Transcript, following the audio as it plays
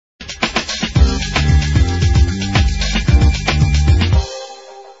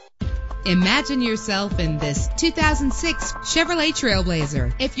Imagine yourself in this 2006 Chevrolet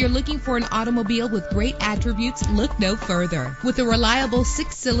TrailBlazer. If you're looking for an automobile with great attributes, look no further. With a reliable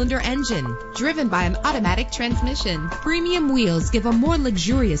 6-cylinder engine driven by an automatic transmission, premium wheels give a more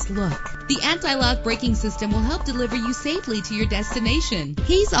luxurious look. The anti-lock braking system will help deliver you safely to your destination.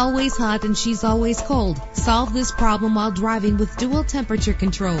 He's always hot and she's always cold. Solve this problem while driving with dual temperature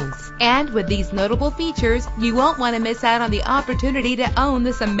controls. And with these notable features, you won't want to miss out on the opportunity to own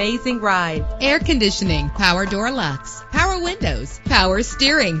this amazing ride. Air conditioning, power door locks, power windows, power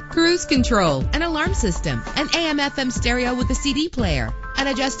steering, cruise control, an alarm system, an AM/FM stereo with a CD player, an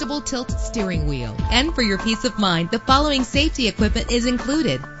adjustable tilt steering wheel. And for your peace of mind, the following safety equipment is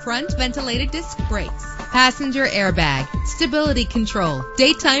included: front ventilated disc brakes, passenger airbag, stability control,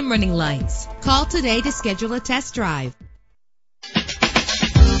 daytime running lights. Call today to schedule a test drive.